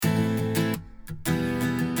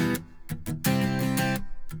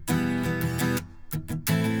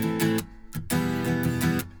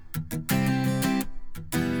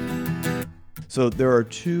So there are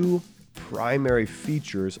two primary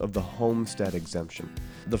features of the homestead exemption.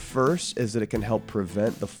 The first is that it can help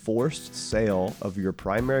prevent the forced sale of your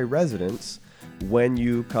primary residence when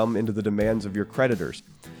you come into the demands of your creditors.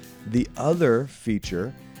 The other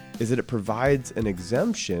feature is that it provides an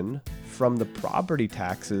exemption from the property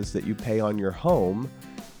taxes that you pay on your home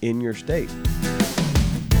in your state.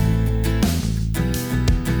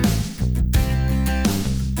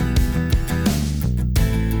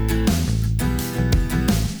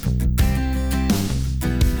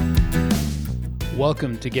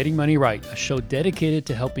 Welcome to Getting Money Right, a show dedicated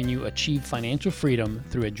to helping you achieve financial freedom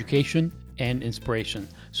through education and inspiration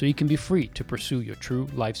so you can be free to pursue your true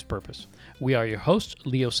life's purpose. We are your hosts,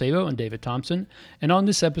 Leo Sabo and David Thompson, and on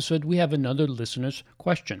this episode, we have another listener's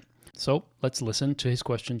question. So let's listen to his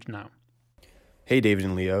question now. Hey, David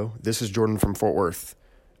and Leo. This is Jordan from Fort Worth.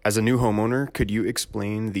 As a new homeowner, could you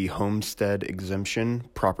explain the homestead exemption,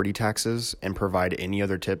 property taxes, and provide any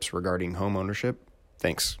other tips regarding home ownership?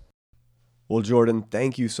 Thanks. Well, Jordan,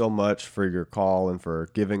 thank you so much for your call and for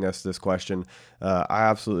giving us this question. I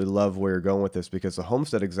absolutely love where you're going with this because the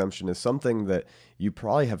homestead exemption is something that you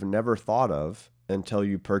probably have never thought of until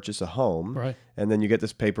you purchase a home. Right. And then you get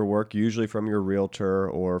this paperwork, usually from your realtor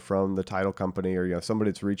or from the title company or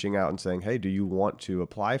somebody that's reaching out and saying, hey, do you want to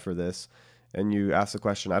apply for this? And you ask the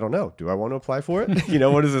question, I don't know, do I want to apply for it?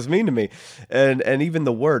 What does this mean to me? And even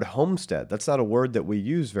the word homestead, that's not a word that we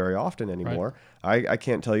use very often anymore. Right. I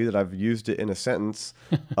can't tell you that I've used it in a sentence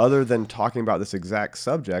other than talking about this exact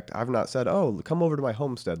subject. I've not said, oh, come over to my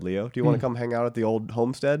homestead, Leo. Do you want to come hang out at the old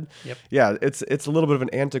homestead? Yep. Yeah, it's a little bit of an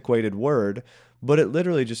antiquated word, but it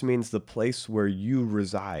literally just means the place where you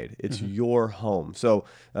reside. It's your home. So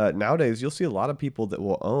nowadays, you'll see a lot of people that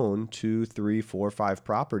will own 2, 3, 4, 5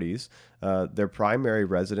 properties. Their primary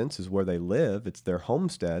residence is where they live. It's their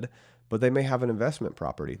homestead, but they may have an investment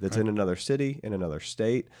property that's in another city, in another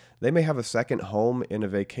state. They may have a second home in a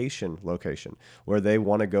vacation location where they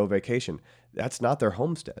want to go vacation. That's not their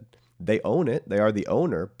homestead. They own it. They are the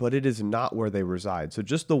owner, but it is not where they reside. So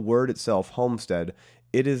just the word itself, homestead,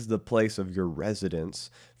 it is the place of your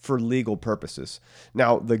residence for legal purposes.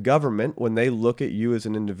 Now, the government, when they look at you as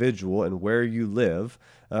an individual and where you live,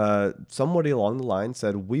 somebody along the line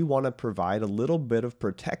said, we want to provide a little bit of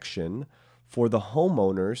protection for the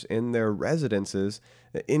homeowners in their residences.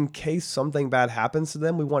 In case something bad happens to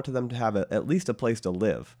them, we want them to have at least a place to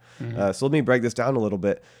live. So let me break this down a little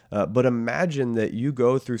bit. But imagine that you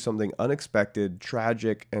go through something unexpected,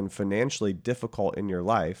 tragic, and financially difficult in your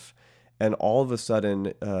life, and all of a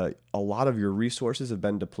sudden, a lot of your resources have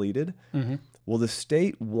been depleted. Well, the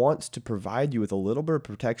state wants to provide you with a little bit of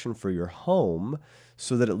protection for your home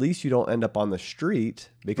so that at least you don't end up on the street,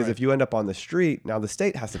 because if you end up on the street, now the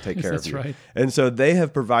state has to take care of you. That's right. And so they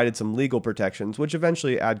have provided some legal protections, which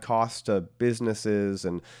eventually add costs to businesses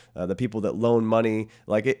and the people that loan money.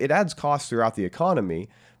 Like it adds costs throughout the economy,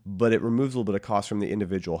 but it removes a little bit of cost from the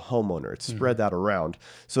individual homeowner. It's spread that around.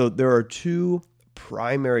 So there are two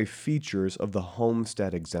primary features of the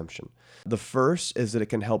homestead exemption. The first is that it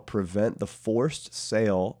can help prevent the forced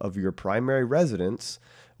sale of your primary residence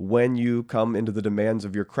when you come into the demands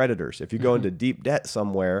of your creditors. If you go into deep debt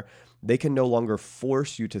somewhere, they can no longer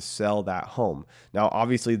force you to sell that home. Now,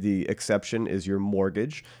 obviously, the exception is your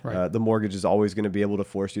mortgage. Right. The mortgage is always going to be able to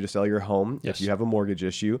force you to sell your home if you have a mortgage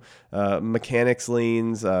issue. Mechanics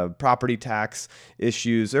liens, property tax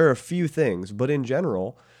issues, there are a few things, but in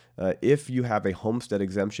general, if you have a homestead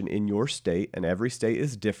exemption in your state, and every state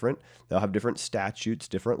is different, they'll have different statutes,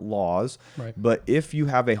 different laws. Right. But if you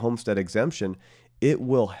have a homestead exemption, it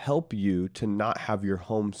will help you to not have your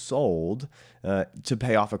home sold to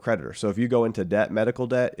pay off a creditor. So if you go into debt, medical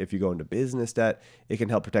debt, if you go into business debt, it can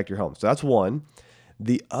help protect your home. So that's one.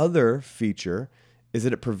 The other feature is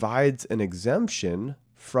that it provides an exemption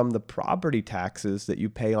from the property taxes that you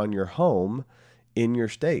pay on your home in your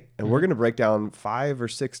state. And we're going to break down 5 or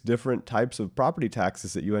 6 different types of property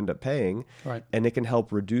taxes that you end up paying, and it can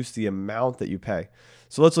help reduce the amount that you pay.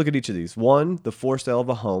 So let's look at each of these. 1, the forced sale of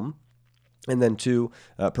a home. And then 2,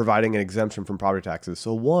 providing an exemption from property taxes.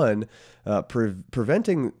 So 1,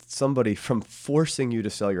 preventing somebody from forcing you to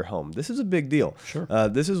sell your home. This is a big deal. Sure.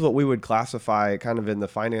 This is what we would classify kind of in the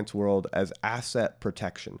finance world as asset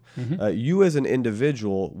protection. You as an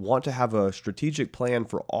individual want to have a strategic plan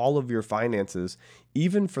for all of your finances,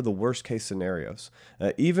 even for the worst case scenarios.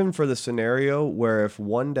 Even for the scenario where if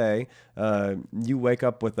one day you wake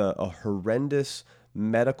up with a horrendous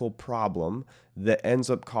medical problem that ends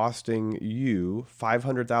up costing you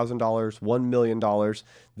 $500,000, $1 million,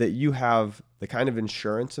 that you have the kind of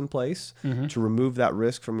insurance in place to remove that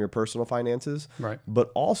risk from your personal finances. Right. But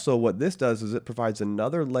also what this does is it provides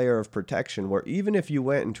another layer of protection where even if you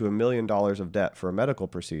went into $1 million of debt for a medical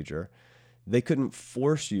procedure, they couldn't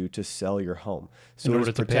force you to sell your home. So in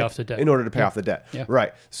order to pay off the debt. In order to pay off the debt. Yeah.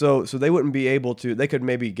 Right. So they wouldn't be able to, they could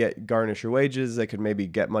maybe garnish your wages, they could maybe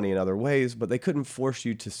get money in other ways, but they couldn't force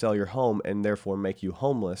you to sell your home and therefore make you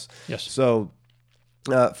homeless. Yes. So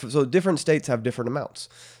different states have different amounts.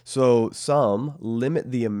 So some limit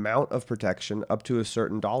the amount of protection up to a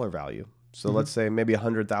certain dollar value. So let's say maybe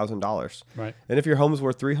 $100,000. Right. And if your home's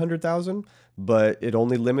worth $300,000, but it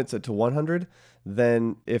only limits it to 100,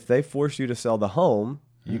 then if they force you to sell the home,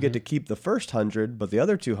 you get to keep the first 100, but the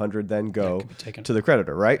other 200 then go to the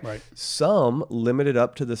creditor, right? Right. Some limit it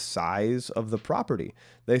up to the size of the property.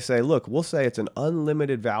 They say, look, we'll say it's an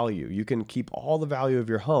unlimited value. You can keep all the value of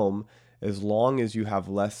your home as long as you have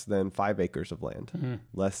less than 5 acres of land,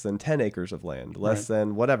 less than 10 acres of land, less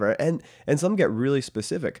than whatever. And some get really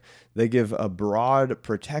specific. They give a broad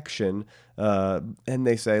protection, and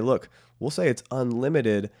they say, look, we'll say it's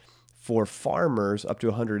unlimited for farmers up to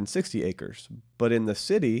 160 acres, but in the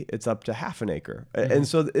city, it's up to half an acre. And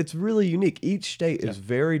so it's really unique. Each state is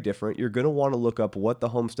very different. You're going to want to look up what the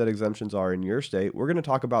homestead exemptions are in your state. We're going to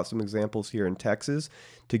talk about some examples here in Texas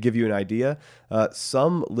to give you an idea.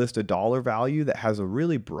 Some list a dollar value that has a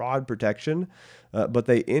really broad protection, but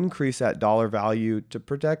they increase that dollar value to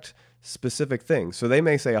protect specific things. So they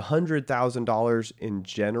may say $100,000 in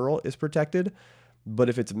general is protected, but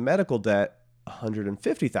if it's medical debt,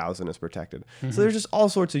 $150,000 is protected. So there's just all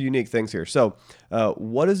sorts of unique things here. So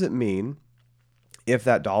what does it mean if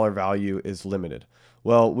that dollar value is limited?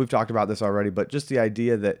 Well, we've talked about this already, but just the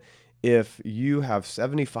idea that if you have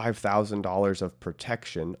 $75,000 of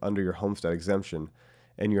protection under your homestead exemption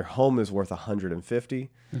and your home is worth $150,000,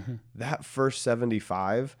 that first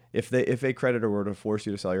 $75,000, if a creditor were to force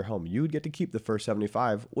you to sell your home, you would get to keep the first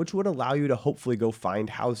 $75,000, which would allow you to hopefully go find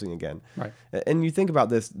housing again. Right. And you think about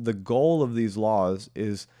this, the goal of these laws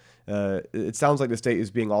is, it sounds like the state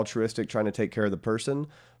is being altruistic, trying to take care of the person,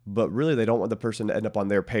 but really they don't want the person to end up on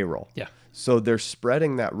their payroll. Yeah. So they're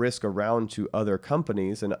spreading that risk around to other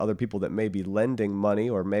companies and other people that may be lending money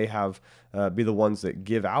or may have be the ones that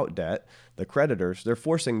give out debt, the creditors. They're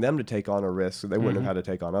forcing them to take on a risk that they wouldn't have had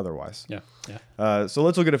to take on otherwise. Yeah. So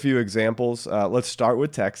let's look at a few examples. Let's start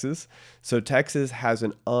with Texas. So Texas has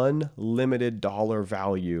an unlimited dollar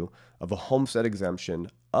value of a homestead exemption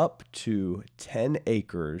up to 10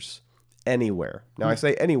 acres anywhere. Now I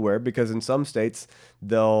say anywhere because in some states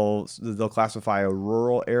they'll classify a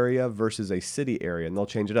rural area versus a city area and they'll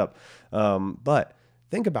change it up. But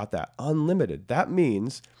think about that, unlimited. That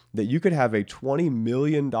means that you could have a $20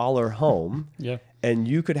 million home and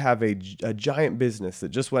you could have a giant business that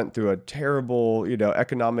just went through a terrible,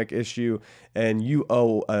 economic issue and you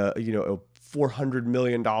owe, $400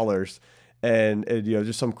 million and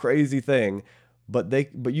just some crazy thing.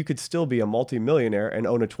 But you could still be a multimillionaire and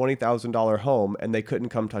own a $20,000 home, and they couldn't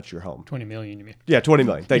come touch your home. 20 million, you mean? Yeah, 20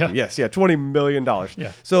 million. Thank you. Yes, $20 million.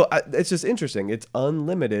 Yeah. So it's just interesting. It's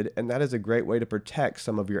unlimited, and that is a great way to protect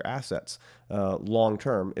some of your assets long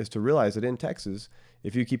term. Is to realize that in Texas,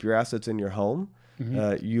 if you keep your assets in your home,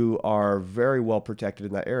 you are very well protected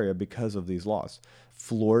in that area because of these laws.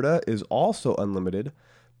 Florida is also unlimited,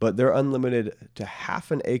 but they're unlimited to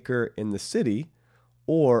half an acre in the city,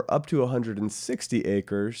 or up to 160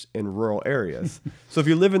 acres in rural areas. So if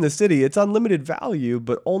you live in the city, it's unlimited value,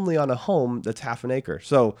 but only on a home that's half an acre.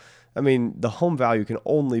 So, the home value can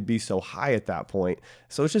only be so high at that point.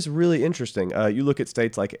 So it's just really interesting. You look at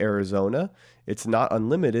states like Arizona, it's not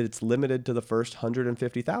unlimited. It's limited to the first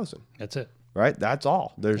 150,000. That's it. Right? That's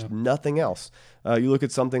all. There's nothing else. You look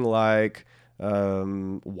at something like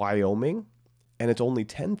Wyoming, and it's only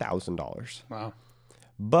 $10,000. Wow.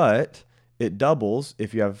 But it doubles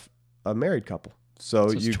if you have a married couple. So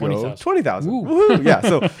you go 20,000. Woohoo! Yeah.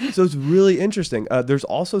 So it's really interesting. There's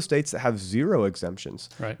also states that have zero exemptions.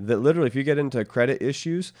 Right. That literally, if you get into credit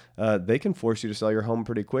issues, they can force you to sell your home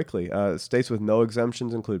pretty quickly. States with no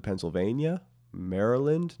exemptions include Pennsylvania,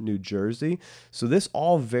 Maryland, New Jersey. So this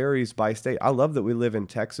all varies by state. I love that we live in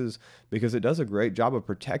Texas because it does a great job of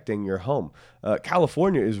protecting your home.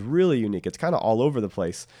 California is really unique. It's kind of all over the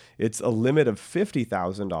place. It's a limit of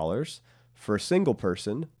 $50,000 for a single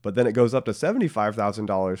person, but then it goes up to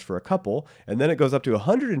 $75,000 for a couple, and then it goes up to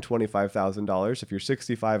 $125,000 if you're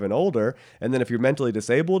 65 and older, and then if you're mentally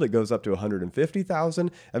disabled, it goes up to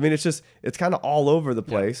 $150,000. It's kind of all over the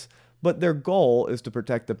place, but their goal is to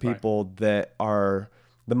protect the people that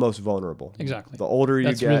the most vulnerable. Exactly. The older you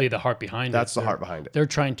That's get, really the heart behind it. that's the heart behind it. They're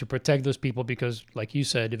trying to protect those people because, like you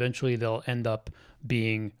said, eventually they'll end up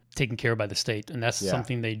being taken care of by the state, and that's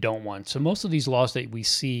something they don't want. So most of these laws that we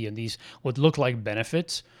see and these what look like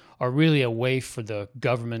benefits are really a way for the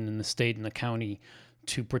government and the state and the county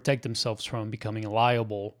to protect themselves from becoming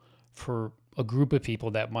liable for a group of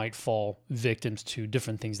people that might fall victims to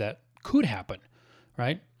different things that could happen,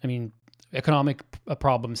 right? I mean, economic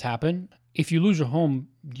problems happen. If you lose your home,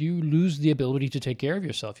 you lose the ability to take care of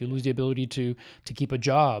yourself. You lose the ability to keep a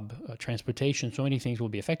job, transportation. So many things will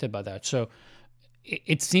be affected by that. So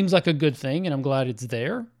it seems like a good thing, and I'm glad it's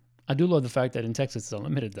there. I do love the fact that in Texas it's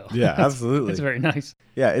unlimited, though. Yeah, absolutely. It's very nice.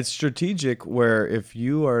 Yeah, it's strategic where if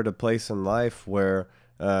you are at a place in life where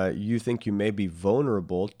you think you may be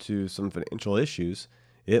vulnerable to some financial issues,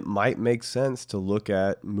 it might make sense to look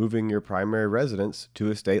at moving your primary residence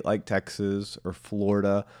to a state like Texas or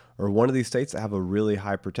Florida or one of these states that have a really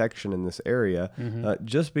high protection in this area,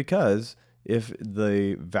 just because if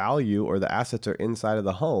the value or the assets are inside of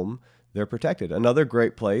the home, they're protected. Another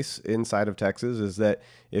great place inside of Texas is that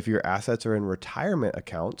if your assets are in retirement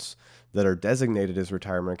accounts that are designated as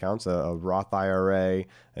retirement accounts, a Roth IRA,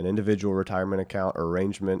 an individual retirement account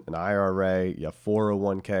arrangement, an IRA, a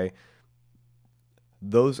 401k,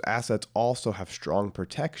 those assets also have strong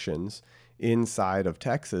protections inside of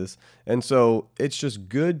Texas. And so it's just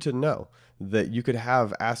good to know that you could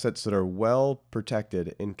have assets that are well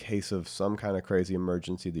protected in case of some kind of crazy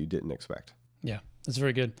emergency that you didn't expect. Yeah, that's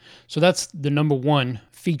very good. So that's the number one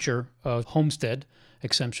feature of homestead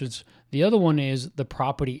exemptions. The other one is the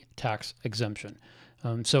property tax exemption.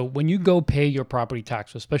 So when you go pay your property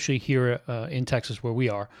tax, especially here in Texas where we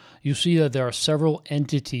are, you see that there are several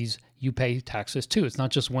entities you pay taxes to. It's not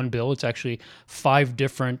just one bill. It's actually 5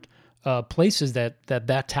 different places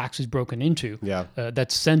that tax is broken into. Yeah.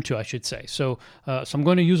 That's sent to, I should say. So I'm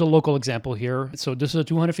going to use a local example here. So this is a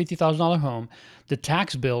 $250,000 home. The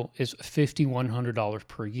tax bill is $5,100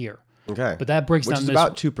 per year. Okay. But that breaks Which down is this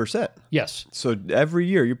about 2%. Yes. So every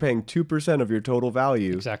year you're paying 2% of your total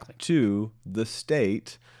value Exactly. to the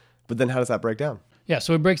state. But then how does that break down? Yeah,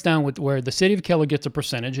 so it breaks down with where the city of Keller gets a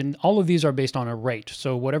percentage, and all of these are based on a rate.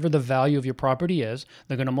 So whatever the value of your property is,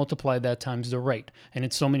 they're going to multiply that times the rate, and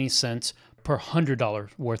it's so many cents per $100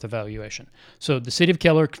 worth of valuation. So the city of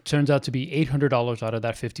Keller turns out to be $800 out of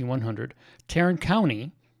that $5,100. Tarrant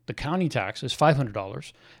County, the county tax is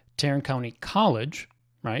 $500. Tarrant County College,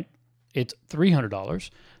 right? It's $300.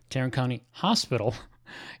 Tarrant County Hospital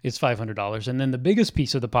is $500. And then the biggest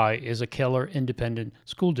piece of the pie is a Keller Independent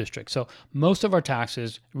School District. So most of our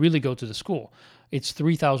taxes really go to the school. It's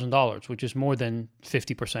 $3,000, which is more than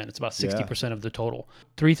 50%. It's about 60% of the total.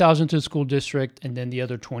 $3,000 to the school district, and then the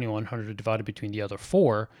other $2,100 divided between the other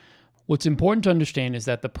 4. What's important to understand is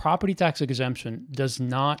that the property tax exemption does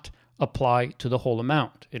not apply to the whole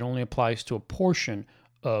amount. It only applies to a portion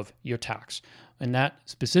of your tax. And that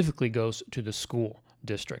specifically goes to the school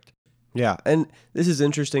district. Yeah, and this is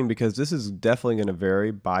interesting because this is definitely going to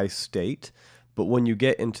vary by state. But when you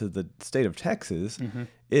get into the state of Texas,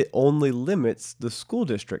 it only limits the school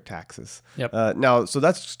district taxes. Yep. Now, so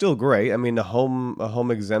that's still great. I mean, a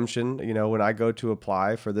home exemption, when I go to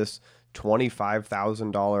apply for this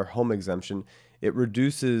 $25,000 home exemption, it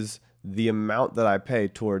reduces the amount that I pay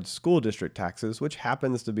towards school district taxes, which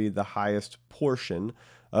happens to be the highest portion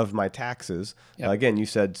of my taxes. Yep. Again, you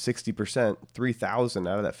said 60%, 3,000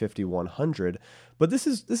 out of that 5,100. But this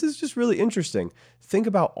is just really interesting. Think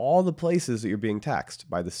about all the places that you're being taxed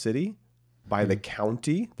by the city, by the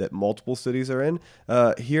county that multiple cities are in.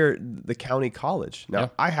 Here, the county college.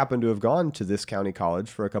 Now, I happen to have gone to this county college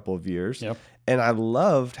for a couple of years, and I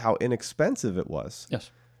loved how inexpensive it was. Yes.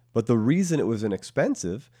 But the reason it was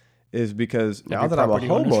inexpensive is because now that I'm a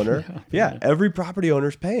homeowner, homeowner, every property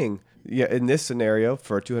owner's paying, in this scenario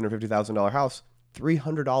for a $250,000 house,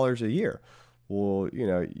 $300 a year. Well,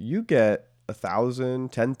 you get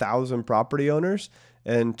 1,000, 10,000 property owners,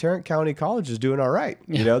 and Tarrant County College is doing all right.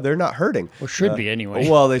 They're not hurting. Or should be anyway.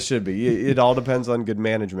 Well, they should be. It all depends on good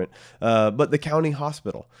management. But the county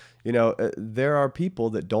hospital, there are people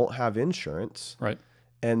that don't have insurance, right,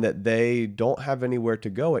 and that they don't have anywhere to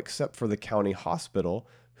go except for the county hospital,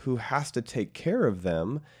 who has to take care of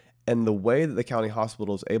them. And the way that the county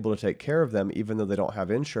hospital is able to take care of them, even though they don't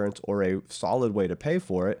have insurance or a solid way to pay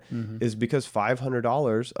for it, is because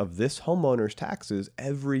 $500 of this homeowner's taxes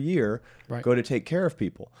every year go to take care of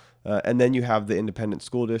people. And then you have the independent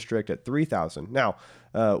school district at $3,000. Now,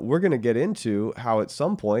 we're going to get into how at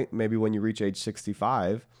some point, maybe when you reach age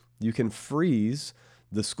 65, you can freeze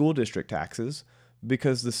the school district taxes,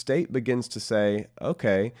 because the state begins to say,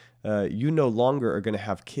 okay, you no longer are going to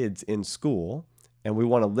have kids in school, and we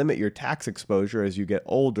want to limit your tax exposure as you get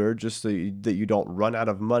older, just so that you don't run out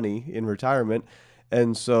of money in retirement.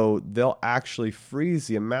 And so they'll actually freeze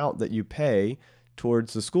the amount that you pay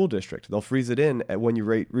towards the school district. They'll freeze it in when you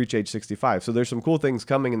reach age 65. So there's some cool things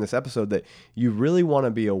coming in this episode that you really want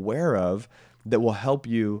to be aware of that will help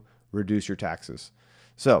you reduce your taxes.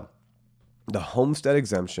 So the homestead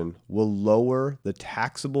exemption will lower the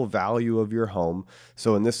taxable value of your home.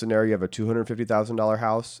 So in this scenario, you have a $250,000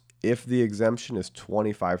 house. If the exemption is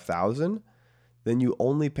 $25,000, then you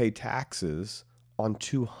only pay taxes on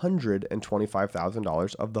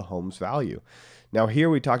 $225,000 of the home's value. Now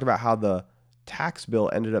here we talked about how the tax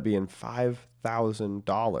bill ended up being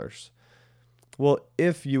 $5,000. Well,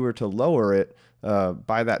 if you were to lower it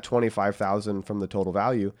by that $25,000 from the total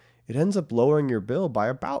value, it ends up lowering your bill by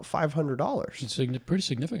about $500. It's pretty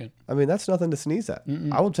significant. I mean, that's nothing to sneeze at.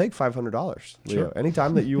 I will take $500. Sure. Leo.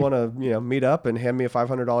 Anytime that you want to, meet up and hand me a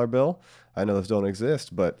 $500 bill, I know those don't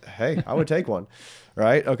exist, but hey, I would take one.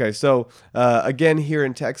 Right? Okay. So again, here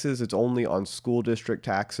in Texas, it's only on school district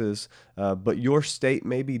taxes, but your state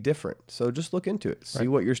may be different. So just look into it. See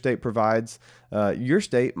what your state provides. Your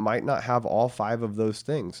state might not have all 5 of those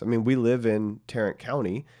things. I mean, we live in Tarrant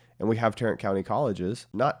County, and we have Tarrant County colleges.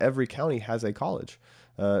 Not every county has a college.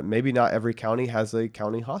 Maybe not every county has a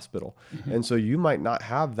county hospital. And so you might not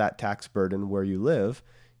have that tax burden where you live.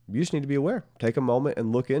 You just need to be aware. Take a moment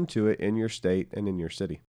and look into it in your state and in your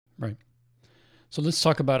city. Right. So let's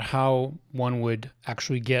talk about how one would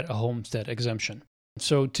actually get a homestead exemption.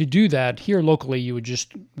 So to do that, here locally, you would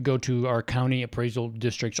just go to our county appraisal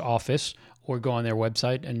district's office or go on their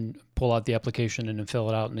website and pull out the application and then fill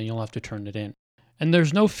it out, and then you'll have to turn it in. And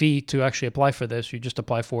there's no fee to actually apply for this. You just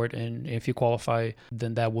apply for it, and if you qualify,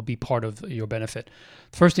 then that will be part of your benefit.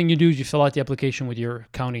 First thing you do is you fill out the application with your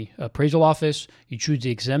county appraisal office. You choose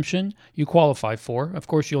the exemption you qualify for. Of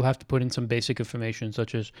course, you'll have to put in some basic information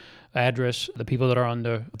such as address, the people that are on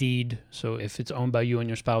the deed. So if it's owned by you and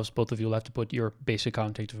your spouse, both of you will have to put your basic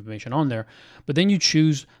contact information on there. But then you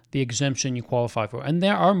choose the exemption you qualify for. And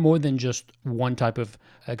there are more than just one type of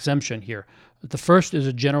exemption here. The first is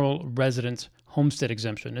a general residence homestead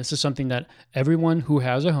exemption. This is something that everyone who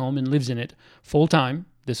has a home and lives in it full time,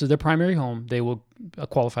 this is their primary home, they will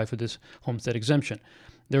qualify for this homestead exemption.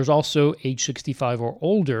 There's also age 65 or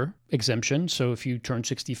older exemption. So if you turn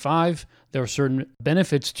 65, there are certain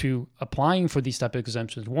benefits to applying for these type of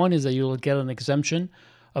exemptions. One is that you'll get an exemption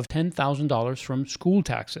of $10,000 from school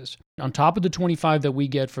taxes. On top of the 25 that we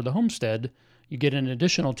get for the homestead, you get an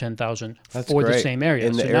additional $10,000 for the same area.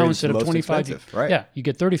 In the so area now instead of 25, right? You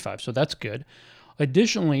get 35. So that's good.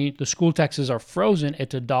 Additionally, the school taxes are frozen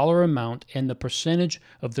at a dollar amount and the percentage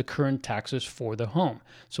of the current taxes for the home.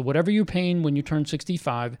 So whatever you're paying when you turn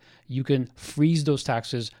 65, you can freeze those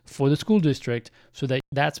taxes for the school district so that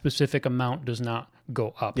that specific amount does not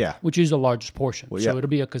go up, which is the largest portion. So it'll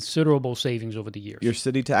be a considerable savings over the years. Your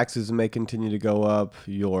city taxes may continue to go up,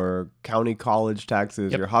 your county college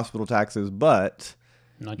taxes, your hospital taxes, but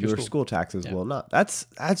not your school taxes will not. That's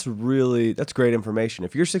great information.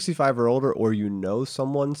 If you're 65 or older, or you know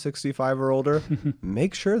someone 65 or older,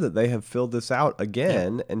 make sure that they have filled this out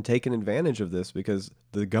again and taken advantage of this, because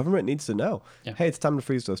the government needs to know, hey, it's time to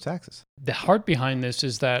freeze those taxes. The heart behind this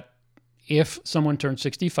is that if someone turns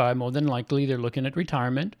 65, more than likely they're looking at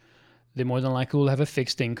retirement. They more than likely will have a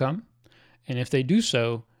fixed income. And if they do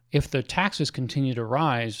so, if the taxes continue to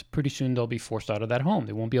rise, pretty soon they'll be forced out of that home.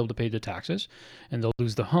 They won't be able to pay the taxes and they'll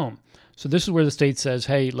lose the home. So this is where the state says,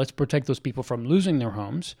 hey, let's protect those people from losing their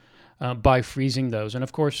homes by freezing those. And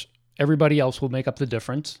of course, everybody else will make up the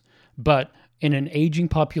difference. But in an aging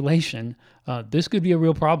population, this could be a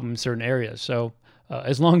real problem in certain areas. So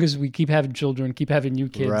as long as we keep having children, keep having new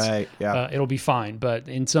kids, it'll be fine. But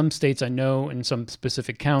in some states, I know in some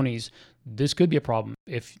specific counties, this could be a problem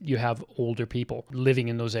if you have older people living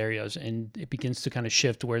in those areas, and it begins to kind of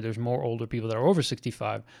shift where there's more older people that are over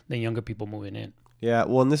 65 than younger people moving in. Yeah,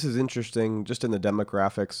 well, and this is interesting just in the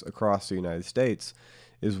demographics across the United States,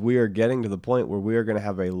 is we are getting to the point where we are going to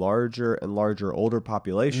have a larger and larger older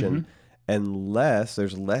population, and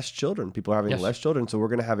there's less children. People are having less children, so we're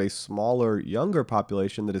going to have a smaller, younger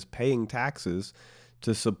population that is paying taxes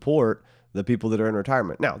to support the people that are in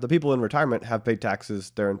retirement. Now, the people in retirement have paid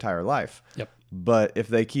taxes their entire life. But if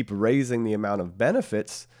they keep raising the amount of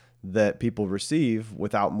benefits that people receive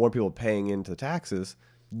without more people paying into taxes,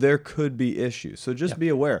 there could be issues. So just be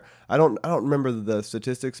aware. I don't remember the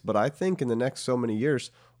statistics, but I think in the next so many years,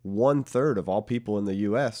 1/3 of all people in the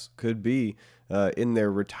U.S. could be in their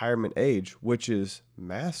retirement age, which is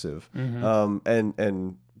massive.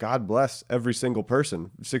 And God bless every single person,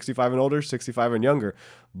 65 and older, 65 and younger.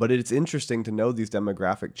 But it's interesting to know these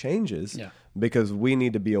demographic changes because we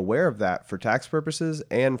need to be aware of that for tax purposes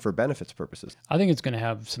and for benefits purposes. I think it's going to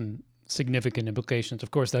have some significant implications. Of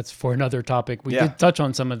course, that's for another topic. We did touch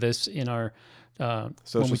on some of this in our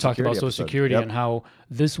when we talked about Social Security and how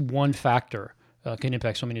this one factor can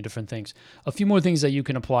impact so many different things. A few more things that you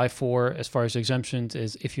can apply for as far as exemptions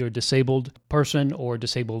is if you're a disabled person or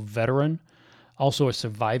disabled veteran, also a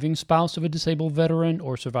surviving spouse of a disabled veteran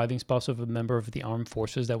or surviving spouse of a member of the armed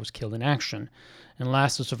forces that was killed in action. And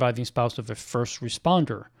last, a surviving spouse of a first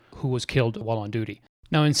responder who was killed while on duty.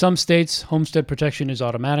 Now, in some states, homestead protection is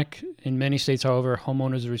automatic. In many states, however,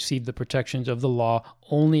 homeowners receive the protections of the law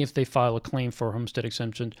only if they file a claim for homestead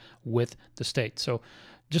exemption with the state. So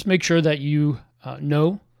just make sure that you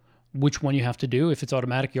know which one you have to do. If it's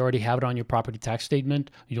automatic, you already have it on your property tax statement.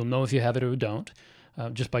 You'll know if you have it or don't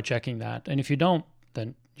just by checking that. And if you don't,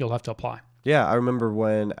 then you'll have to apply. Yeah, I remember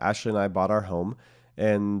when Ashley and I bought our home,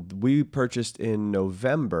 and we purchased in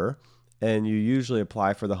November. And you usually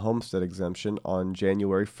apply for the homestead exemption on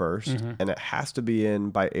January 1st, and it has to be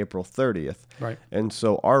in by April 30th. Right. And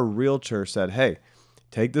so our realtor said, hey,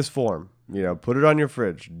 take this form, put it on your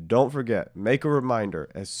fridge. Don't forget, make a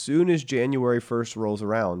reminder. As soon as January 1st rolls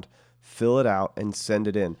around, fill it out and send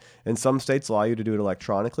it in. And some states allow you to do it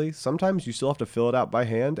electronically. Sometimes you still have to fill it out by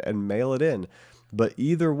hand and mail it in. But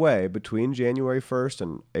either way, between January 1st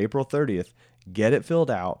and April 30th, get it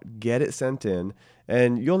filled out, get it sent in,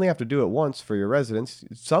 and you only have to do it once for your residents.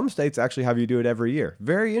 Some states actually have you do it every year.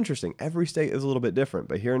 Very interesting. Every state is a little bit different,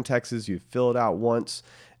 but here in Texas, you fill it out once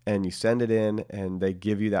and you send it in, and they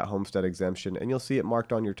give you that homestead exemption, and you'll see it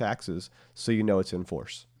marked on your taxes so you know it's in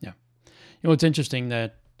force. Yeah. It's interesting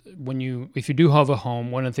that if you do have a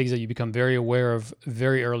home, one of the things that you become very aware of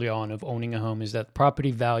very early on of owning a home is that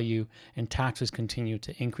property value and taxes continue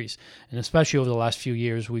to increase. And especially over the last few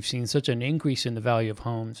years, we've seen such an increase in the value of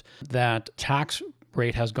homes that tax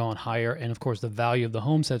rate has gone higher. And of course, the value of the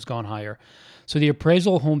homes has gone higher. So the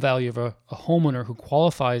appraisal home value of a homeowner who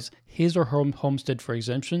qualifies his or her homestead for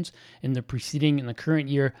exemptions in the preceding and the current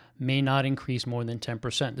year may not increase more than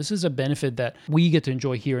 10%. This is a benefit that we get to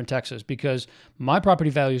enjoy here in Texas because my property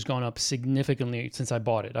value has gone up significantly since I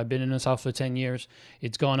bought it. I've been in this house for 10 years.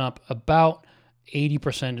 It's gone up about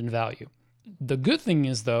 80% in value. The good thing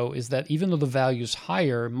is, though, is that even though the value is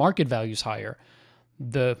higher, market value is higher,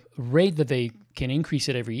 the rate that they can increase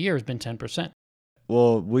it every year has been 10%.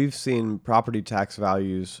 Well, we've seen property tax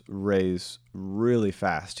values raise really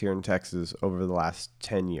fast here in Texas over the last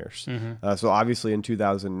 10 years. So obviously in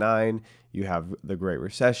 2009, you have the Great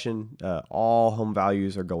Recession. All home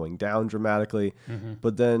values are going down dramatically.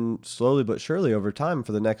 But then slowly but surely over time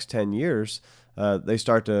for the next 10 years, they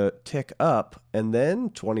start to tick up. And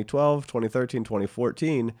then 2012, 2013,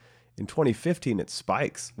 2014, in 2015, it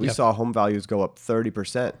spikes. We saw home values go up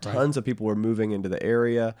 30%. Tons of people were moving into the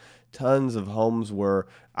area. Tons of homes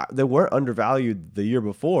they weren't undervalued the year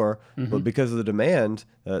before, but because of the demand,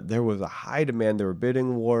 there was a high demand. There were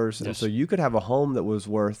bidding wars. And so you could have a home that was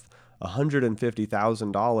worth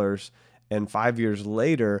 $150,000 and 5 years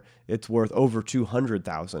later, it's worth over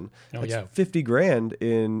 $200,000. That's $50,000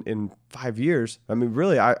 in 5 years. I mean,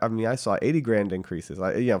 really, I saw $80,000 increases.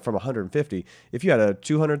 From 150. If you had a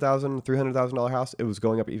 $200,000, $300,000 house, it was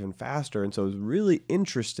going up even faster. And so it was really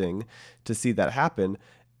interesting to see that happen.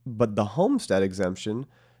 But the homestead exemption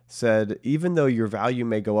said even though your value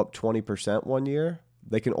may go up 20% one year,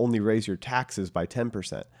 they can only raise your taxes by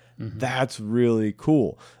 10%. That's really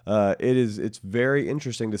cool. It's very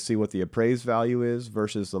interesting to see what the appraised value is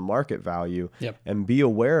versus the market value, and be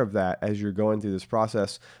aware of that as you're going through this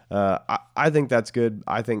process. I think that's good.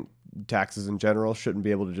 I think taxes in general shouldn't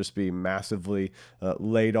be able to just be massively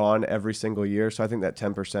laid on every single year. So I think that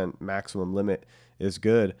 10% maximum limit is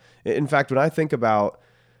good. In fact, when I think about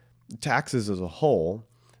taxes as a whole,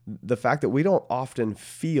 the fact that we don't often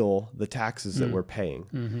feel the taxes that we're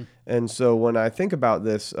paying. And so when I think about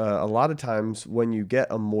this, a lot of times when you get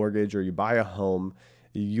a mortgage or you buy a home,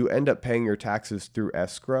 you end up paying your taxes through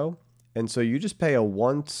escrow. And so you just pay a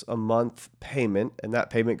once a month payment, and that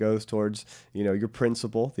payment goes towards, your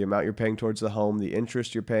principal, the amount you're paying towards the home, the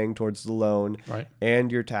interest you're paying towards the loan,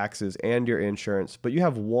 and your taxes and your insurance. But you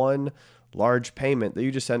have one large payment that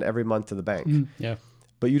you just send every month to the bank.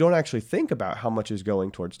 But you don't actually think about how much is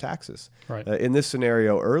going towards taxes. In this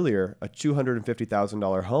scenario earlier, a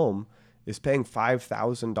 $250,000 home is paying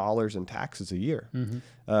 $5,000 in taxes a year.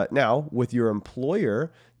 Now, with your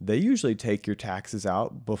employer, they usually take your taxes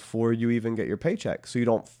out before you even get your paycheck, so you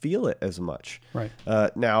don't feel it as much.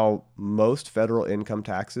 Now, most federal income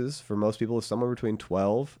taxes for most people is somewhere between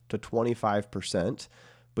 12 to 25%.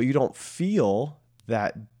 but you don't feel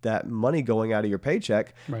that money going out of your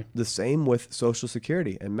paycheck. Right. The same with Social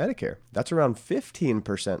Security and Medicare. That's around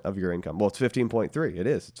 15% of your income. Well, it's 15.3. It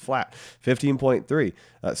is. It's flat. 15.3.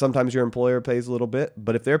 Sometimes your employer pays a little bit,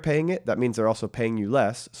 but if they're paying it, that means they're also paying you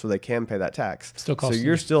less, so they can pay that tax. Still costing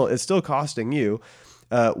it's still costing you.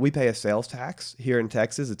 We pay a sales tax here in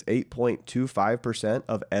Texas. It's 8.25%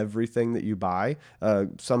 of everything that you buy.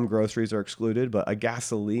 Some groceries are excluded, but a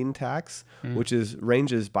gasoline tax, which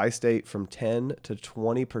ranges by state from 10 to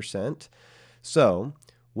 20%. So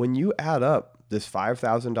when you add up this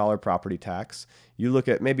 $5,000 property tax, you look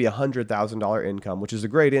at maybe $100,000 income, which is a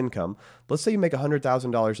great income. Let's say you make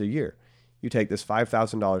 $100,000 a year. You take this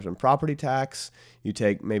 $5,000 in property tax, you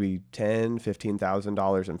take maybe $10,000,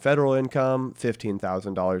 $15,000 in federal income,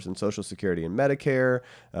 $15,000 in Social Security and Medicare,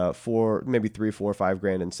 for maybe $3,000, $4,000,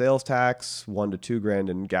 $5,000 in sales tax, $1,000 to $2,000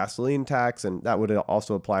 in gasoline tax, and that would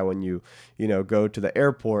also apply when you go to the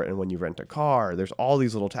airport and when you rent a car. There's all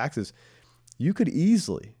these little taxes. You could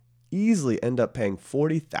easily end up paying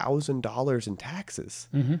 $40,000 in taxes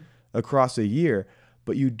across a year,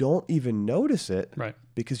 but you don't even notice it, right?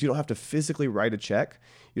 Because you don't have to physically write a check.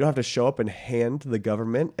 You don't have to show up and hand the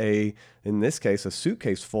government in this case, a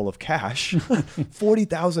suitcase full of cash.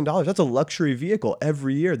 $40,000. That's a luxury vehicle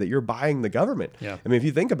every year that you're buying the government. Yeah. I mean, if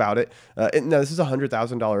you think about it, now this is a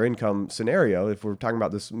 $100,000 income scenario if we're talking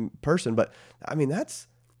about this person, but I mean, that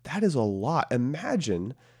is a lot.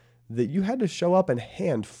 Imagine that you had to show up and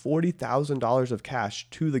hand $40,000 of cash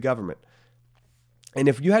to the government. And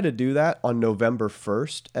if you had to do that on November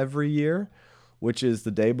 1st every year, which is the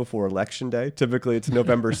day before Election Day, typically it's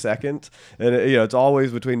November 2nd, and it's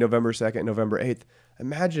always between November 2nd and November 8th.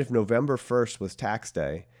 Imagine if November 1st was tax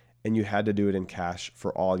day and you had to do it in cash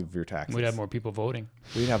for all of your taxes. We'd have more people voting.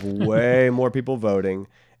 We'd have way more people voting,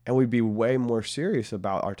 and we'd be way more serious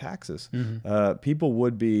about our taxes. People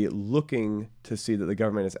would be looking to see that the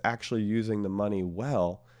government is actually using the money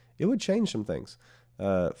well. It would change some things.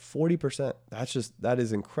 40%. That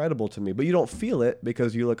is incredible to me, but you don't feel it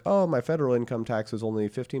because you look, oh, my federal income tax was only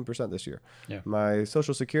 15% this year. Yeah. My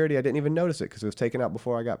Social Security, I didn't even notice it because it was taken out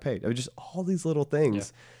before I got paid. It was just all these little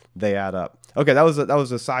things. Yeah. They add up. Okay. That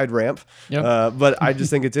was a side ramp. Yep. But I just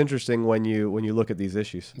think it's interesting when you look at these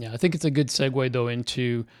issues. Yeah. I think it's a good segue though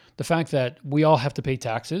into the fact that we all have to pay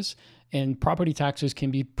taxes. And property taxes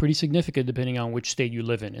can be pretty significant depending on which state you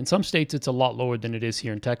live in. In some states, it's a lot lower than it is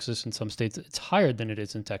here in Texas. In some states, it's higher than it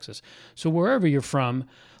is in Texas. So wherever you're from,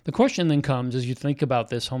 the question then comes as you think about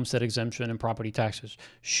this homestead exemption and property taxes.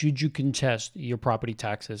 Should you contest your property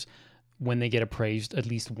taxes when they get appraised at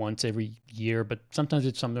least once every year? But sometimes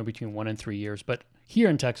it's somewhere between 1 and 3 years. But here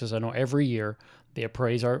in Texas, I know every year they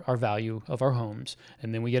appraise our value of our homes.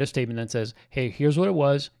 And then we get a statement that says, hey, here's what it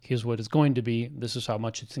was. Here's what it's going to be. This is how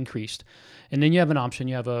much it's increased. And then you have an option.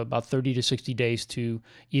 You have about 30 to 60 days to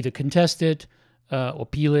either contest it,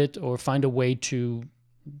 appeal it, or find a way to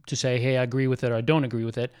say, hey, I agree with it or I don't agree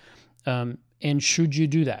with it. And should you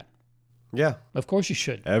do that? Yeah. Of course you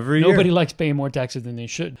should. Every year. Nobody likes paying more taxes than they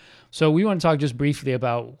should. So we want to talk just briefly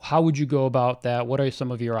about how would you go about that? What are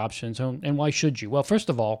some of your options and why should you? Well, first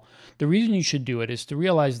of all, the reason you should do it is to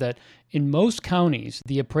realize that in most counties,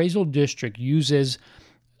 the appraisal district uses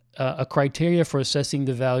a criteria for assessing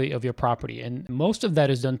the value of your property. And most of that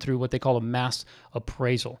is done through what they call a mass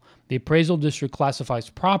appraisal. The appraisal district classifies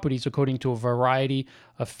properties according to a variety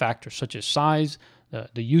of factors such as size,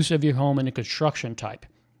 the use of your home, and the construction type.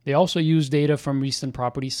 They also use data from recent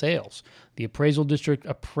property sales. The appraisal district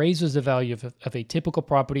appraises the value of a typical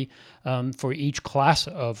property for each class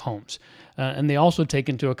of homes. And they also take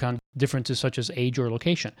into account differences such as age or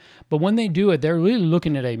location. But when they do it, they're really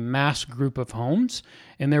looking at a mass group of homes,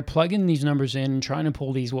 and they're plugging these numbers in and trying to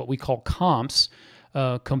pull these what we call comps,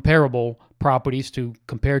 comparable properties to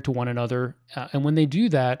compare to one another. And when they do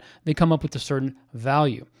that, they come up with a certain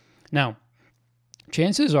value. Now,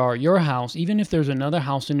 chances are your house, even if there's another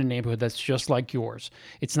house in the neighborhood that's just like yours,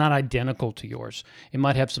 it's not identical to yours. It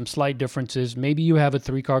might have some slight differences. Maybe you have a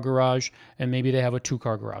 3-car garage and maybe they have a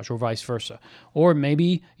 2-car garage or vice versa. Or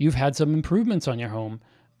maybe you've had some improvements on your home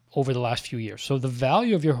over the last few years. So the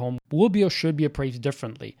value of your home will be or should be appraised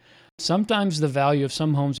differently. Sometimes the value of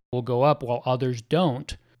some homes will go up while others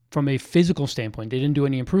don't. From a physical standpoint, they didn't do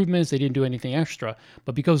any improvements, they didn't do anything extra.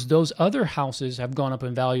 But because those other houses have gone up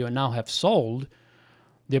in value and now have sold,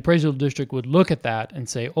 the appraisal district would look at that and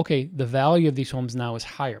say, okay, the value of these homes now is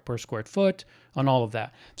higher per square foot on all of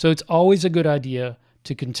that. So it's always a good idea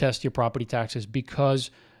to contest your property taxes because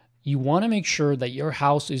you want to make sure that your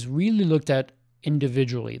house is really looked at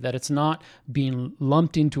individually, that it's not being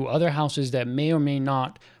lumped into other houses that may or may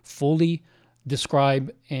not fully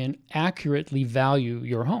describe and accurately value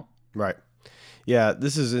your home. Right. Yeah,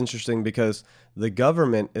 this is interesting because the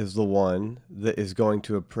government is the one that is going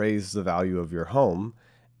to appraise the value of your home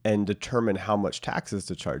and determine how much taxes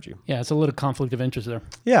to charge you. Yeah, it's a little conflict of interest there.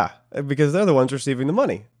 Yeah, because they're the ones receiving the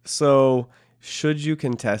money. So should you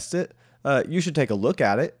contest it? You should take a look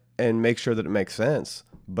at it and make sure that it makes sense.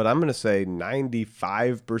 But I'm going to say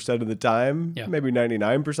 95% of the time, maybe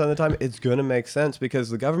 99% of the time, it's going to make sense because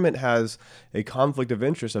the government has a conflict of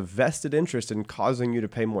interest, a vested interest in causing you to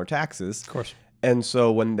pay more taxes. Of course. And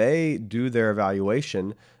so when they do their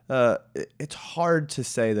evaluation, it's hard to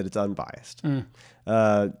say that it's unbiased.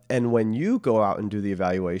 And when you go out and do the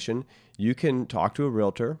evaluation, you can talk to a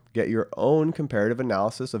realtor, get your own comparative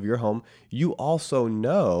analysis of your home. You also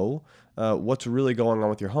know what's really going on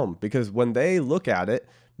with your home because when they look at it,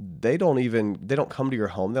 they don't come to your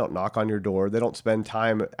home. They don't knock on your door. They don't spend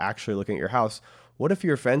time actually looking at your house. What if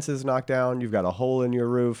your fence is knocked down? You've got a hole in your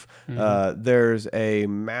roof. There's a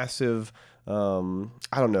massive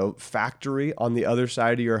factory on the other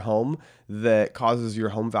side of your home that causes your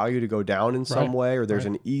home value to go down in some way, or there's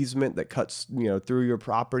an easement that cuts, through your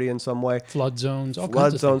property in some way. Flood zones, all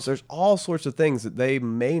kinds of things. There's all sorts of things that they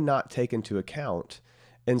may not take into account.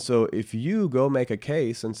 And so if you go make a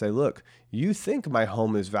case and say, look, you think my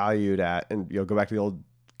home is valued at, and go back to the old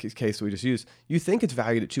case we just used, you think it's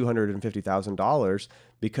valued at $250,000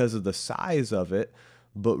 because of the size of it,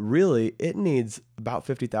 but really it needs about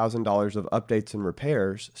 $50,000 of updates and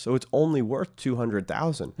repairs, so it's only worth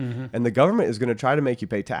 $200,000. And the government is going to try to make you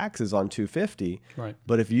pay taxes on $250,000. Right.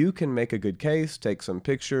 But if you can make a good case, take some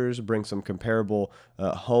pictures, bring some comparable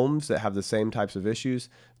homes that have the same types of issues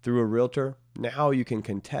through a realtor, now you can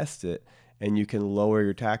contest it and you can lower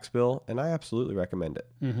your tax bill. And I absolutely recommend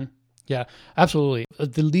it. Yeah, absolutely.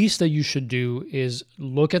 The least that you should do is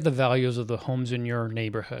look at the values of the homes in your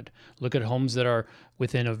neighborhood. Look at homes that are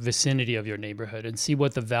within a vicinity of your neighborhood and see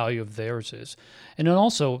what the value of theirs is. And then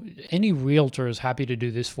also, any realtor is happy to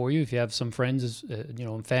do this for you. If you have some friends,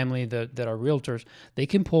 and family that are realtors, they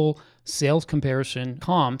can pull sales comparison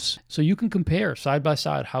comps so you can compare side by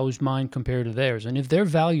side how is mine compared to theirs. And if their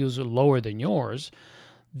values are lower than yours,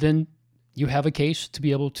 then you have a case to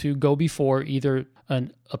be able to go before either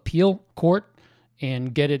an appeal court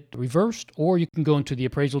and get it reversed, or you can go into the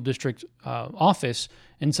appraisal district office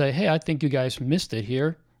and say, hey, I think you guys missed it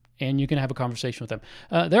here, and you can have a conversation with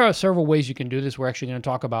them. There are several ways you can do this. We're actually going to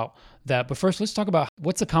talk about that. But first, let's talk about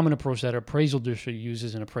what's the common approach that appraisal district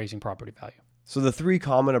uses in appraising property value. So the three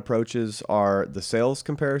common approaches are the sales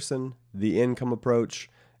comparison, the income approach,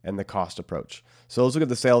 and the cost approach. So let's look at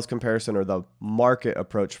the sales comparison or the market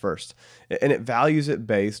approach first. And it values it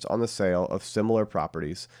based on the sale of similar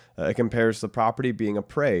properties. It compares the property being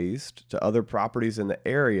appraised to other properties in the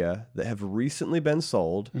area that have recently been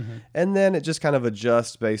sold. And then it just kind of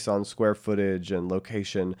adjusts based on square footage and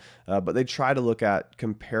location. But they try to look at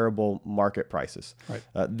comparable market prices. Right.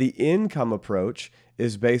 The income approach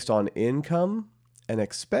is based on income and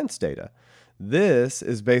expense data. This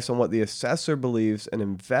is based on what the assessor believes an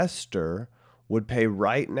investor would pay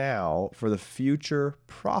right now for the future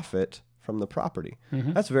profit from the property.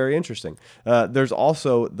 That's very interesting. There's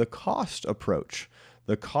also the cost approach.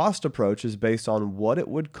 The cost approach is based on what it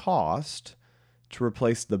would cost to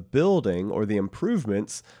replace the building or the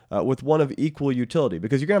improvements with one of equal utility,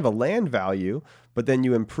 because you're going to have a land value, but then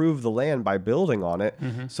you improve the land by building on it.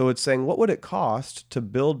 So it's saying, what would it cost to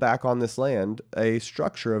build back on this land a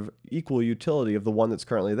structure of equal utility of the one that's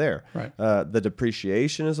currently there? Right. The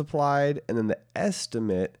depreciation is applied, and then the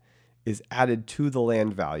estimate is added to the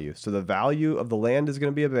land value. So the value of the land is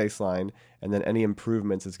going to be a baseline, and then any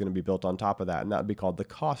improvements is going to be built on top of that, and that would be called the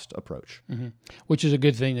cost approach. Which is a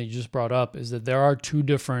good thing that you just brought up, is that there are two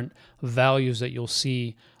different values that you'll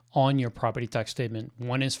see on your property tax statement.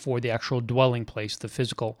 One is for the actual dwelling place, the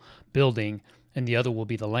physical building, and the other will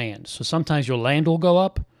be the land. So sometimes your land will go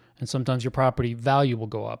up, and sometimes your property value will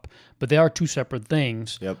go up. But they are two separate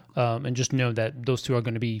things. And just know that those two are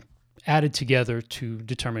going to be added together to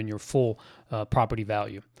determine your full property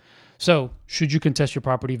value. So, should you contest your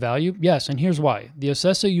property value? Yes, and here's why. The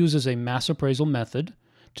assessor uses a mass appraisal method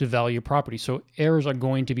to value property, so errors are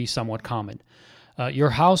going to be somewhat common.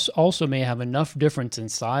 Your house also may have enough difference in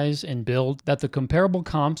size and build that the comparable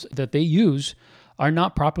comps that they use are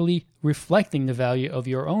not properly reflecting the value of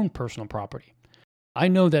your own personal property. I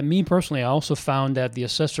know that me personally, I also found that the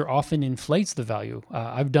assessor often inflates the value.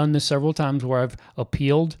 I've done this several times where I've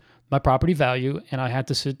appealed my property value, and I had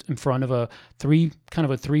to sit in front of a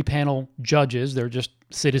three-panel judges. They're just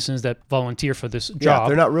citizens that volunteer for this job. Yeah,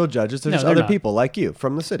 they're not real judges. They're just other people like you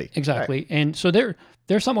from the city. Exactly. Right. And so they're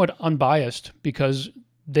somewhat unbiased because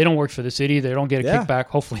they don't work for the city. They don't get a kickback.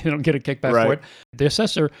 Hopefully they don't get a kickback for it. The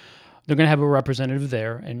assessor, they're going to have a representative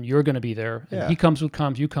there, and you're going to be there. And he comes with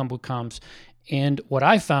comps, you come with comps. And what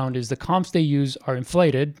I found is the comps they use are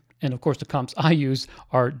inflated. And of course, the comps I use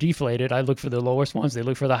are deflated. I look for the lowest ones. They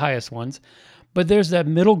look for the highest ones. But there's that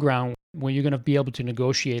middle ground where you're going to be able to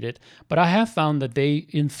negotiate it. But I have found that they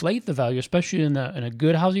inflate the value, especially in a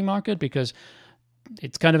good housing market, because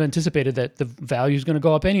it's kind of anticipated that the value is going to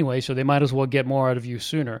go up anyway, so they might as well get more out of you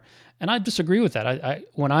sooner. And I disagree with that. I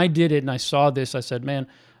when I did it and I saw this, I said, man,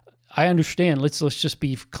 I understand. Let's just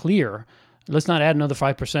be clear. Let's not add another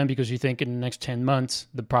 5% because you think in the next 10 months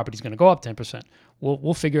the property's going to go up 10%.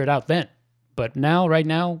 We'll figure it out then. But now, right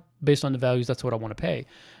now, based on the values, that's what I want to pay.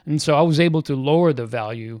 And so I was able to lower the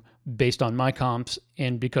value based on my comps,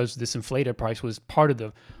 and because this inflated price was part of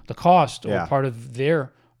the cost or part of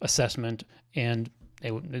their assessment, and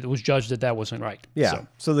it was judged that wasn't right. Yeah.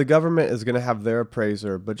 So the government is going to have their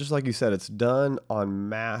appraiser, but just like you said, it's done on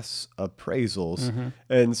mass appraisals.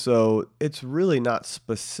 And so it's really not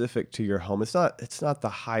specific to your home. It's not the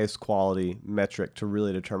highest quality metric to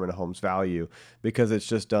really determine a home's value, because it's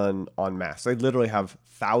just done on mass. They literally have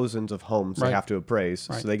thousands of homes they have to appraise.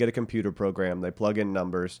 So they get a computer program, they plug in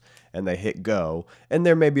numbers, and they hit go. And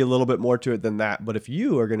there may be a little bit more to it than that. But if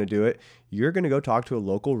you are going to do it, you're going to go talk to a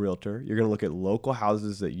local realtor. You're going to look at local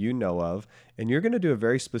houses that you know of, and you're going to do a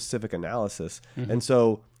very specific analysis. And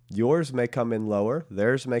so yours may come in lower,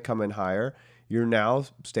 theirs may come in higher. You're now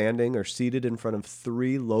standing or seated in front of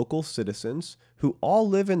 3 local citizens who all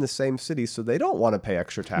live in the same city, so they don't want to pay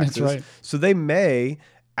extra taxes. That's right. So they may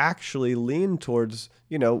actually lean towards,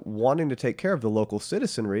 wanting to take care of the local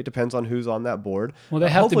citizenry. It depends on who's on that board. Well, they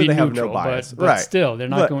have to be neutral, have no bias. but still, they're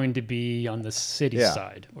not going to be on the city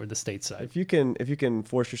side or the state side. If you can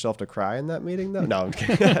force yourself to cry in that meeting, though, no, I'm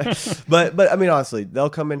kidding. but I mean, honestly, they'll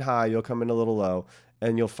come in high, you'll come in a little low,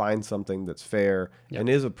 and you'll find something that's fair and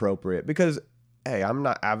is appropriate. Because, hey, I'm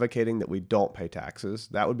not advocating that we don't pay taxes.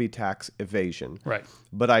 That would be tax evasion. Right.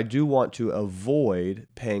 But I do want to avoid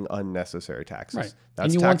paying unnecessary taxes. Right. That's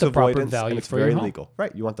and you tax want the avoidance, proper value and it's for very your home. legal.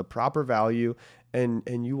 Right. You want the proper value,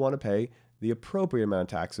 and you want to pay the appropriate amount of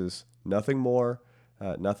taxes. Nothing more,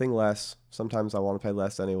 nothing less. Sometimes I want to pay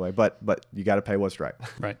less anyway, but you got to pay what's right.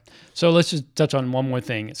 Right. So let's just touch on one more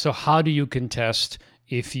thing. So how do you contest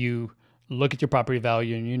if you look at your property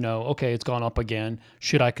value and okay, it's gone up again?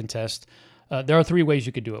 Should I contest? There are 3 ways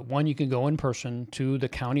you could do it. One, you can go in person to the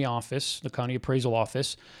county office, the county appraisal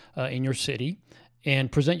office in your city,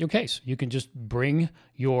 and present your case. You can just bring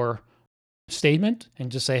your statement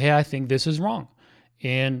and just say, hey, I think this is wrong.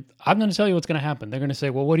 And I'm going to tell you what's going to happen. They're going to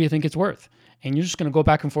say, well, what do you think it's worth? And you're just going to go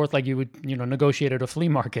back and forth like you would, negotiate at a flea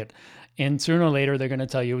market. And sooner or later, they're going to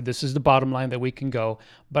tell you this is the bottom line that we can go.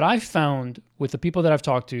 But I've found with the people that I've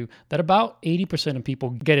talked to that about 80% of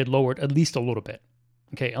people get it lowered at least a little bit.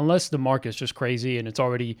 Okay, unless the market's just crazy and it's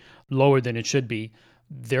already lower than it should be,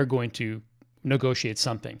 they're going to negotiate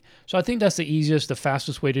something. So I think that's the easiest, the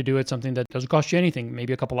fastest way to do it, something that doesn't cost you anything,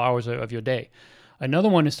 maybe a couple hours of your day. Another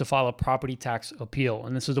one is to file a property tax appeal.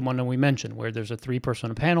 And this is the one that we mentioned, where there's a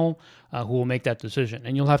 3-person panel who will make that decision.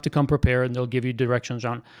 And you'll have to come prepared, and they'll give you directions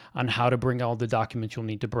on how to bring all the documents you'll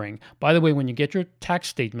need to bring. By the way, when you get your tax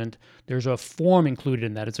statement, there's a form included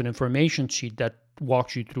in that. It's an information sheet that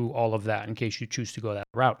walks you through all of that in case you choose to go that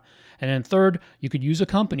route. And then third, you could use a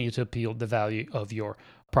company to appeal the value of your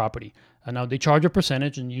property. Now, they charge a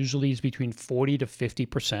percentage, and usually it's between 40 to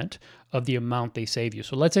 50% of the amount they save you.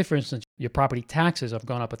 So let's say, for instance, your property taxes have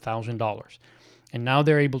gone up $1,000, and now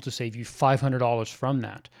they're able to save you $500 from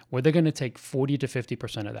that, where they're going to take 40 to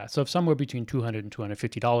 50% of that. So if somewhere between $200 and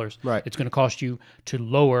 $250, it's going to cost you to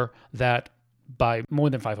lower that by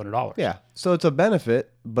more than $500. Yeah. So it's a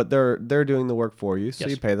benefit, but they're doing the work for you. So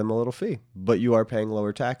you pay them a little fee, but you are paying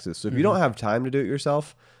lower taxes. So if you don't have time to do it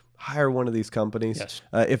yourself, hire one of these companies. Yes.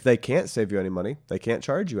 If they can't save you any money, they can't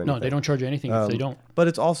charge you anything. No, they don't charge you anything if they don't. But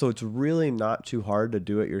it's really not too hard to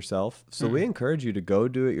do it yourself. So we encourage you to go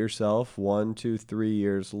do it yourself 1, 2, 3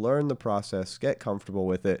 years, learn the process, get comfortable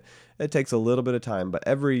with it. It takes a little bit of time, but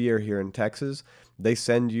every year here in Texas, they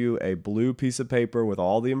send you a blue piece of paper with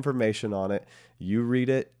all the information on it. You read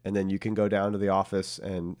it, and then you can go down to the office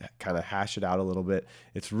and kind of hash it out a little bit.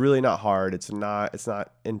 It's really not hard. It's not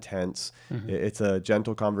intense. It's a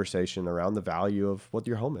gentle conversation around the value of what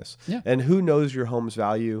your home is. Yeah. And who knows your home's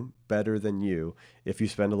value better than you if you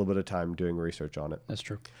spend a little bit of time doing research on it. That's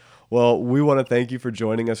true. Well, we want to thank you for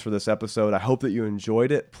joining us for this episode. I hope that you enjoyed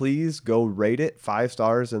it. Please go rate it 5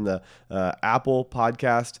 stars in the Apple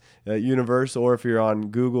podcast universe, or if you're on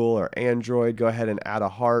Google or Android, go ahead and add a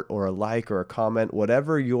heart or a like or a comment,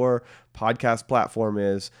 whatever your podcast platform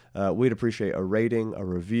is. We'd appreciate a rating, a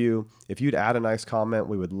review. If you'd add a nice comment,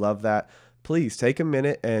 we would love that. Please take a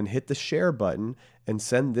minute and hit the share button and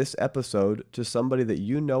send this episode to somebody that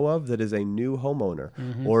you know of that is a new homeowner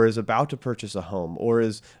or is about to purchase a home or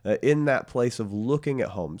is in that place of looking at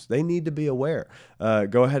homes. They need to be aware.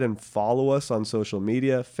 Go ahead and follow us on social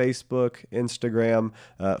media, Facebook, Instagram.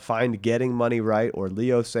 Find Getting Money Right or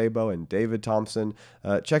Leo Sabo and David Thompson.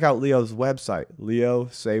 Check out Leo's website,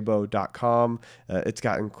 leosabo.com. It's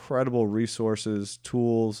got incredible resources,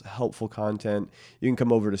 tools, helpful content. You can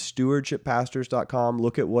come over to stewardshippastors.com.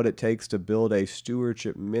 Look at what it takes to build a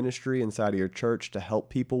stewardship ministry inside of your church to help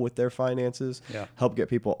people with their finances, help get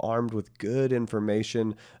people armed with good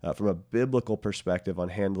information from a biblical perspective on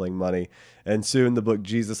handling money. And soon the book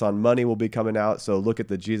Jesus on Money will be coming out, so look at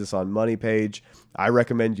the Jesus on Money page. I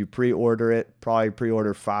recommend you pre-order it. Probably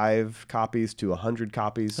pre-order 5 copies to 100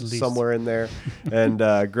 copies, somewhere in there. And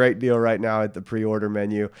great deal right now at the pre-order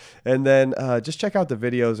menu. And then just check out the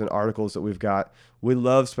videos and articles that we've got. We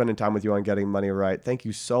love spending time with you on Getting Money Right. Thank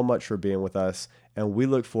you so much for being with us, and we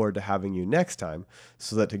look forward to having you next time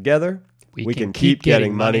so that together we can keep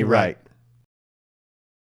getting money right.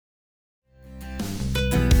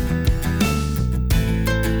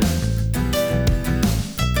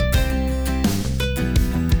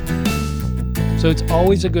 So it's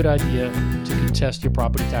always a good idea to contest your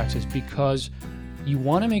property taxes because you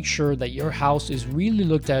want to make sure that your house is really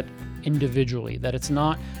looked at individually, that it's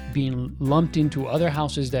not being lumped into other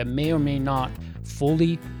houses that may or may not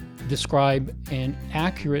fully describe and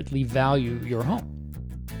accurately value your home.